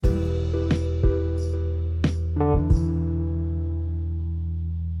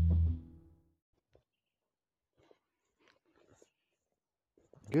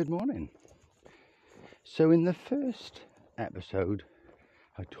Good morning. So in the first episode,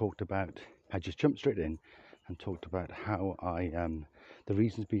 I just jumped straight in and talked about how the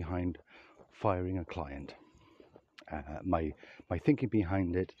reasons behind firing a client, my thinking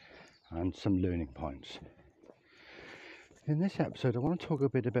behind it, and some learning points. In this episode, I want to talk a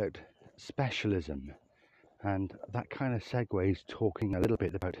bit about specialism, and that kind of segues talking a little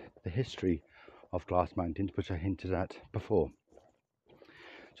bit about the history of Glass Mountains, which I hinted at before.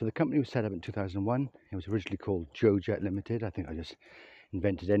 So the company was set up in 2001. It was originally called JoeJet Limited. I think I just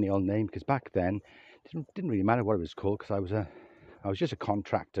invented any old name because back then it didn't really matter what it was called, because I was just a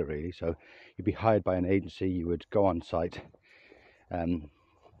contractor really. So you'd be hired by an agency, you would go on site.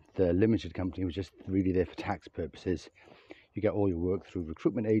 The limited company was just really there for tax purposes. You get all your work through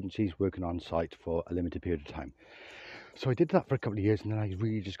recruitment agencies working on site for a limited period of time. So I did that for a couple of years, and then I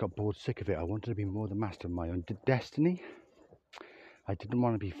really just got bored sick of it. I wanted to be more the master of my own destiny. I didn't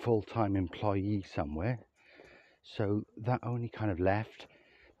want to be full-time employee somewhere, so that only kind of left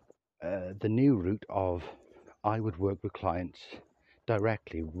the new route of I would work with clients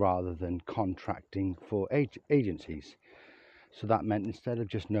directly rather than contracting for agencies. So that meant instead of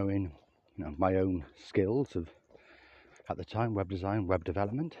just knowing my own skills of, at the time, web design, web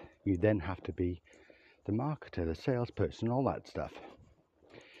development, you then have to be the marketer, the salesperson, all that stuff.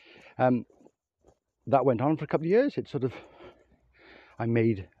 That went on for a couple of years. I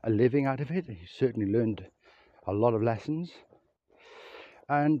made a living out of it. I certainly learned a lot of lessons,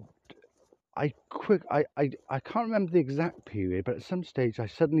 and I can't remember the exact period, but at some stage I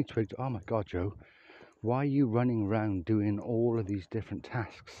suddenly twigged, oh my God, Joe, why are you running around doing all of these different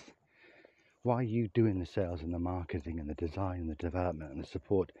tasks? Why are you doing the sales and the marketing and the design and the development and the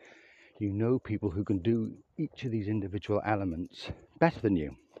support? You know people who can do each of these individual elements better than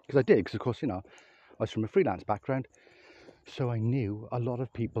you. Because I did, because of course, I was from a freelance background. So I knew a lot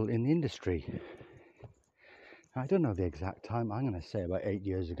of people in the industry. I don't know the exact time. I'm going to say about 8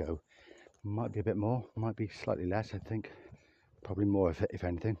 years ago. Might be a bit more, might be slightly less, I think. Probably more if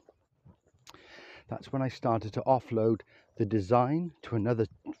anything. That's when I started to offload the design to another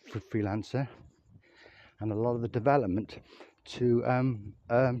freelancer and a lot of the development to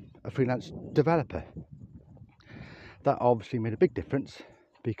a freelance developer. That obviously made a big difference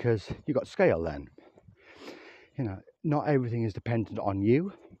because you got scale then. Not everything is dependent on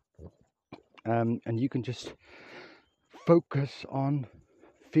you, and you can just focus on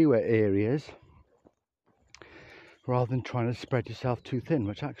fewer areas rather than trying to spread yourself too thin,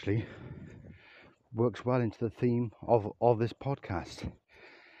 which actually works well into the theme of this podcast.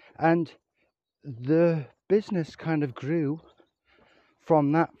 And the business kind of grew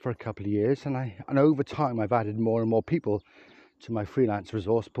from that for a couple of years, and over time I've added more and more people to my freelance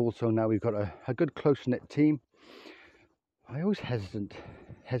resource pool, so now we've got a good close-knit team. I always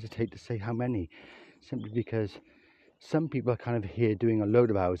hesitate to say how many, simply because some people are kind of here doing a load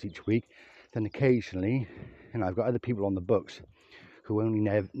of hours each week. Then occasionally, I've got other people on the books who only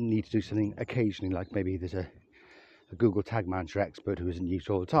need to do something occasionally, like maybe there's a Google Tag Manager expert who isn't used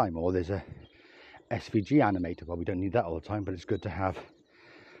all the time, or there's a SVG animator. Well, we don't need that all the time, but it's good to have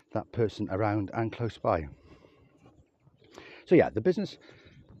that person around and close by. So yeah, the business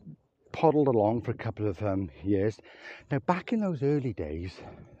poddled along for a couple of years. Now, back in those early days,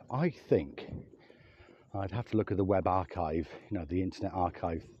 I think I'd have to look at the web archive, the Internet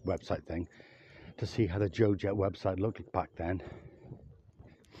Archive website thing, to see how the JoeJet website looked back then.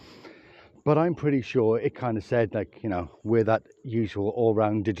 But I'm pretty sure it kind of said, we're that usual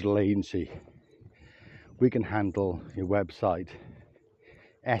all-round digital agency. We can handle your website,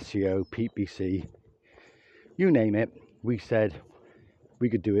 SEO, PPC, you name it. We said we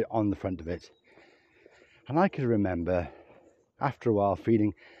could do it on the front of it. And I could remember after a while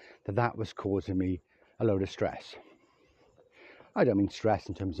feeling that was causing me a load of stress. I don't mean stress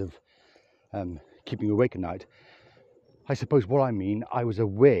in terms of keeping you awake at night. I suppose what I mean, I was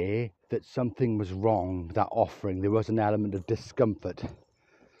aware that something was wrong with that offering. There was an element of discomfort.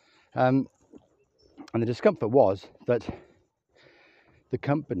 And the discomfort was that the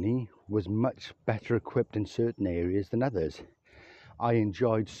company was much better equipped in certain areas than others. I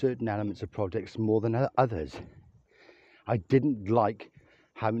enjoyed certain elements of projects more than others. I didn't like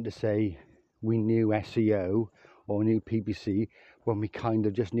having to say we knew SEO or knew PPC when we kind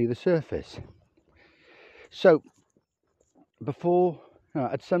of just knew the surface. So before,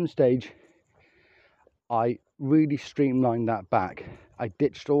 at some stage, I really streamlined that back. I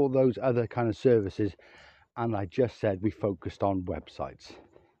ditched all those other kind of services, and I just said we focused on websites.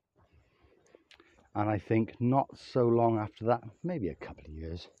 And I think not so long after that, maybe a couple of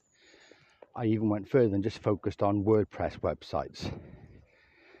years, I even went further and just focused on WordPress websites.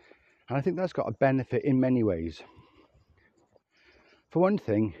 And I think that's got a benefit in many ways. For one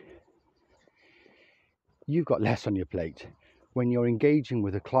thing, you've got less on your plate. When you're engaging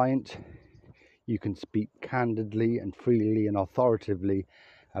with a client, you can speak candidly and freely and authoritatively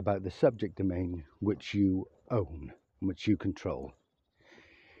about the subject domain which you own, which you control.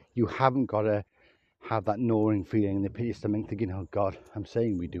 You haven't got to have that gnawing feeling in the pit of your stomach thinking, oh God, I'm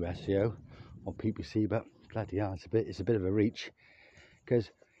saying we do SEO or PPC, but bloody hell, it's a bit of a reach,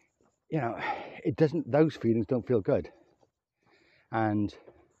 because those feelings don't feel good, and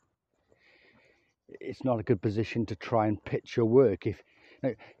it's not a good position to try and pitch your work.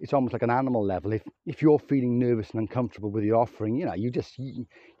 It's almost like an animal level. If you're feeling nervous and uncomfortable with your offering,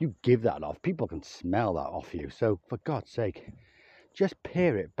 you give that off. People can smell that off you. So for God's sake, just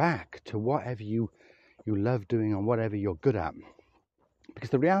pare it back to whatever you love doing and whatever you're good at. Because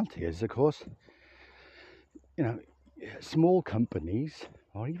the reality is, of course, small companies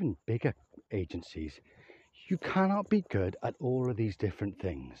or even bigger agencies, you cannot be good at all of these different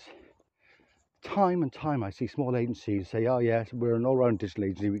things. Time and time I see small agencies say, oh yes, we're an all-round digital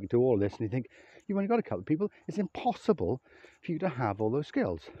agency, we can do all this, and you think, you've only got a couple of people. It's impossible for you to have all those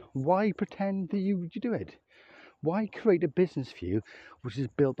skills. Why pretend that you do it? Why create a business for you which is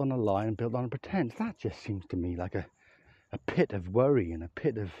built on a lie and built on a pretense? That just seems to me like a pit of worry and a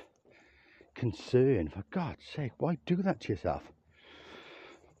pit of concern. For God's sake, why do that to yourself?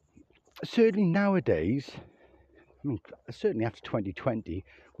 Certainly nowadays, certainly after 2020,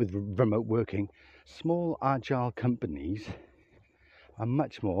 with remote working, small agile companies are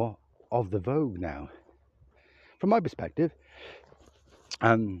much more of the vogue now. From my perspective,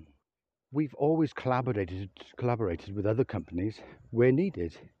 we've always collaborated with other companies where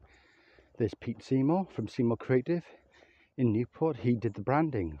needed. There's Pete Seymour from Seymour Creative in Newport. He did the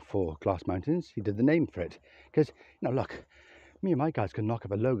branding for Glass Mountains. He did the name for it. Because, look, me and my guys can knock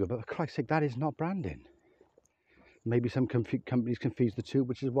up a logo, but for Christ's sake, that is not branding. Maybe some companies confuse the two,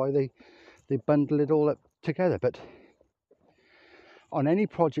 which is why they bundle it all up together. But on any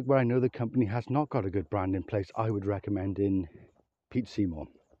project where I know the company has not got a good brand in place, I would recommend in Pete Seymour.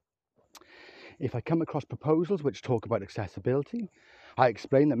 If I come across proposals which talk about accessibility, I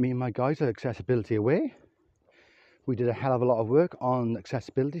explain that me and my guys are accessibility aware. We did a hell of a lot of work on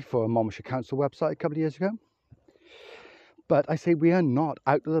accessibility for a Monmouthshire Council website a couple of years ago. But I say we are not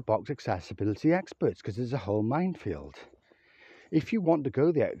out-of-the-box accessibility experts, because there's a whole minefield. If you want to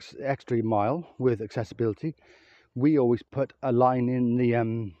go the extra mile with accessibility, we always put a line in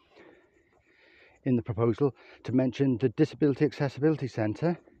the proposal to mention the Disability Accessibility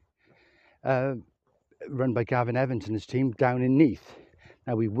Centre, run by Gavin Evans and his team down in Neath.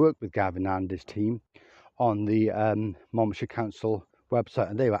 Now, we worked with Gavin and his team on the Monmouthshire Council website,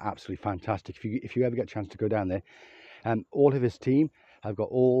 and they were absolutely fantastic. If you ever get a chance to go down there, all of his team have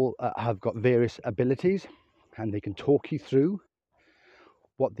got various abilities, and they can talk you through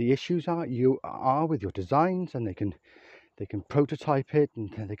what the issues are with your designs, and they can prototype it,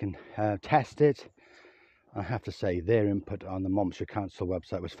 and they can test it. I have to say, their input on the Monmouthshire Council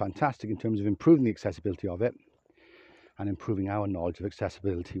website was fantastic in terms of improving the accessibility of it and improving our knowledge of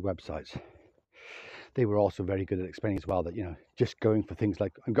accessibility websites. They were also very good at explaining as well that, just going for things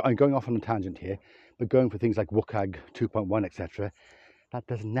like, I'm going off on a tangent here, but going for things like WCAG 2.1, etc., that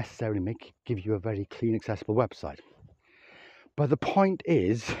doesn't necessarily give you a very clean, accessible website. But the point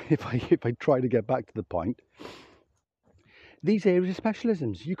is, if I try to get back to the point, these areas of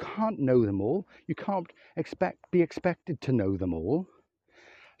specialisms, you can't know them all. You can't be expected to know them all.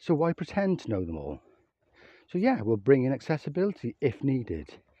 So why pretend to know them all? So yeah, we'll bring in accessibility if needed.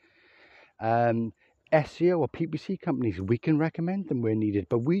 SEO or PPC companies, we can recommend them where needed,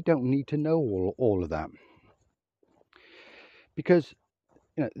 but we don't need to know all of that. Because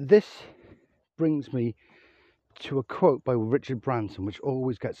this brings me to a quote by Richard Branson, which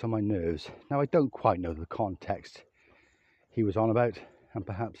always gets on my nerves. Now, I don't quite know the context he was on about, and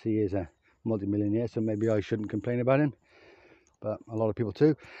perhaps he is a multi-millionaire, so maybe I shouldn't complain about him, but a lot of people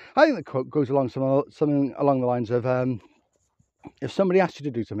do. I think the quote goes along something along the lines of, if somebody asks you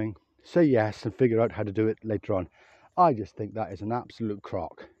to do something, say yes and figure out how to do it later on. I just think that is an absolute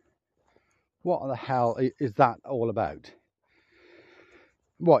crock. What the hell is that all about?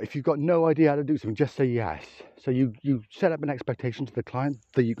 What, if you've got no idea how to do something, just say yes. So you set up an expectation to the client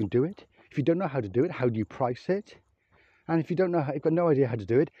that you can do it. If you don't know how to do it, how do you price it? And if you've got no idea how to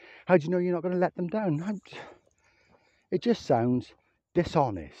do it, how do you know you're not going to let them down? It just sounds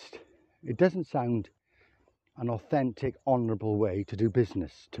dishonest. It doesn't sound an authentic, honourable way to do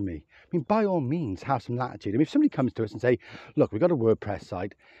business to me. I mean, by all means, have some latitude. I mean, if somebody comes to us and say, look, we've got a WordPress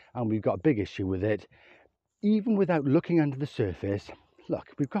site and we've got a big issue with it, even without looking under the surface, look,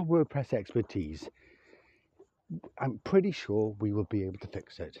 we've got WordPress expertise. I'm pretty sure we will be able to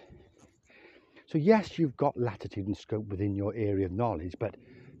fix it. So yes, you've got latitude and scope within your area of knowledge, but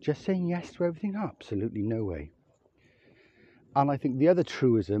just saying yes to everything, absolutely no way. And I think the other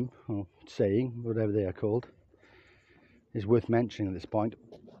truism, or saying, whatever they are called, is worth mentioning at this point,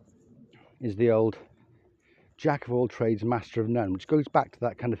 is the old jack of all trades, master of none, which goes back to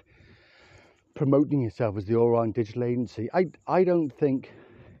that kind of promoting yourself as the all-round digital agency. I don't think,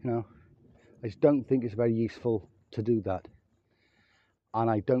 I just don't think it's very useful to do that. And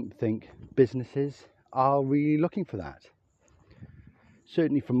I don't think businesses are really looking for that.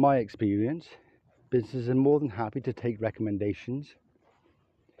 Certainly from my experience, businesses are more than happy to take recommendations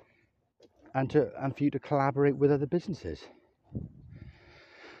and for you to collaborate with other businesses.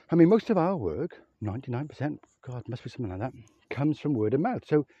 I mean, most of our work, 99%, God, must be something like that, comes from word of mouth.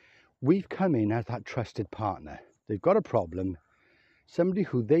 So we've come in as that trusted partner. They've got a problem. Somebody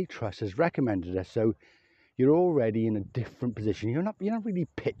who they trust has recommended us. So you're already in a different position. You're not really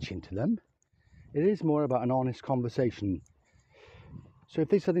pitching to them. It is more about an honest conversation. So if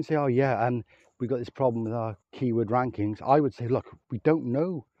they suddenly say, oh yeah, and we've got this problem with our keyword rankings, I would say, look, we don't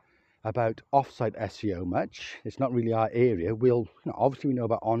know about off-site SEO much. It's not really our area. Obviously we know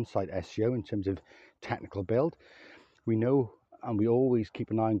about on-site SEO in terms of technical build. We know, and we always keep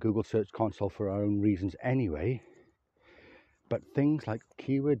an eye on Google Search Console for our own reasons anyway. But things like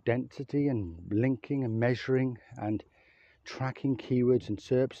keyword density and linking and measuring and tracking keywords and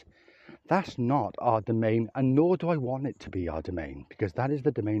SERPs, that's not our domain, and nor do I want it to be our domain, because that is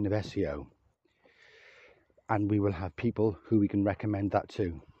the domain of SEO. And we will have people who we can recommend that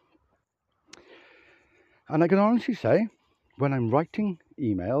to. And I can honestly say, when I'm writing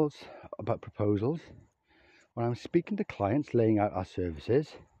emails about proposals, when I'm speaking to clients laying out our services,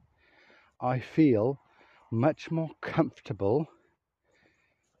 I feel much more comfortable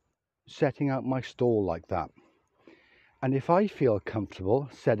setting out my stall like that. And if I feel comfortable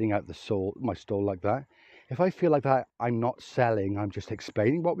setting out my stall like that, if I feel like that I'm not selling, I'm just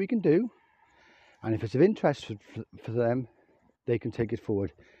explaining what we can do, and if it's of interest for them, they can take it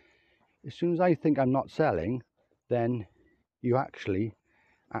forward. As soon as I think I'm not selling, then you actually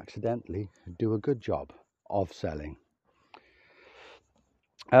accidentally do a good job of selling.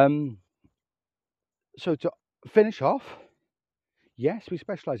 So to finish off, yes, we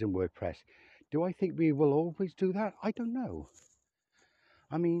specialize in WordPress. Do I think we will always do that? I don't know.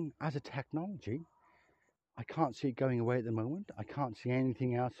 I mean, as a technology, I can't see it going away at the moment. I can't see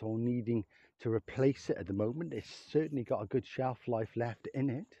anything else or needing to replace it at the moment. It's certainly got a good shelf life left in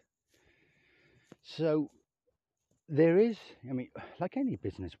it. So there is, I mean, like any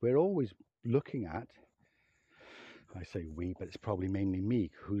business, we're always looking at, I say we, but it's probably mainly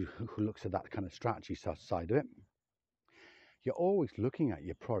me who looks at that kind of strategy side of it. You're always looking at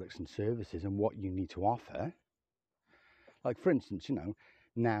your products and services and what you need to offer. Like, for instance,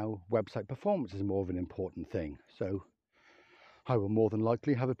 now website performance is more of an important thing. So I will more than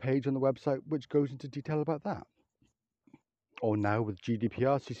likely have a page on the website which goes into detail about that. Or now with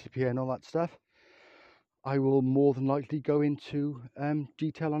GDPR, CCPA and all that stuff, I will more than likely go into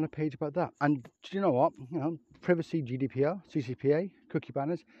detail on a page about that. And do you know what? Privacy, GDPR, CCPA, cookie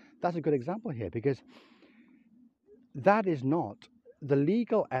banners, that's a good example here, because that is not, the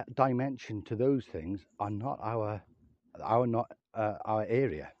legal dimension to those things are not our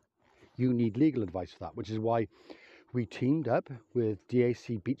area. You need legal advice for that, which is why we teamed up with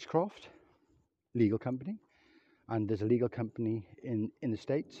DAC Beechcroft legal company, and there's a legal company in the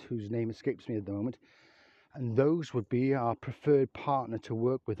States whose name escapes me at the moment, and those would be our preferred partner to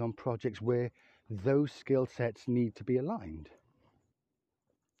work with on projects where those skill sets need to be aligned.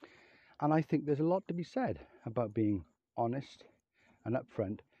 And I think there's a lot to be said about being honest and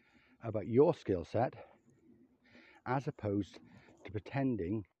upfront about your skill set, as opposed to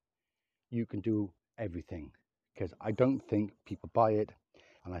pretending you can do everything, because I don't think people buy it,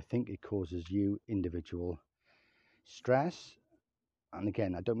 and I think it causes you individual stress. And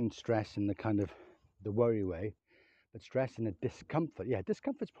again, I don't mean stress in the kind of the worry way, but stress in a discomfort. Yeah,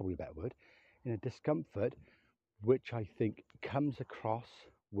 discomfort's probably a better word. In a discomfort, which I think comes across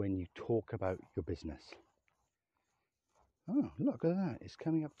when you talk about your business. Oh, look at that. It's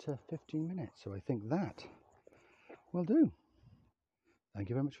coming up to 15 minutes. So I think that will do. Thank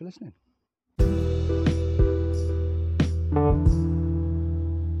you very much for listening.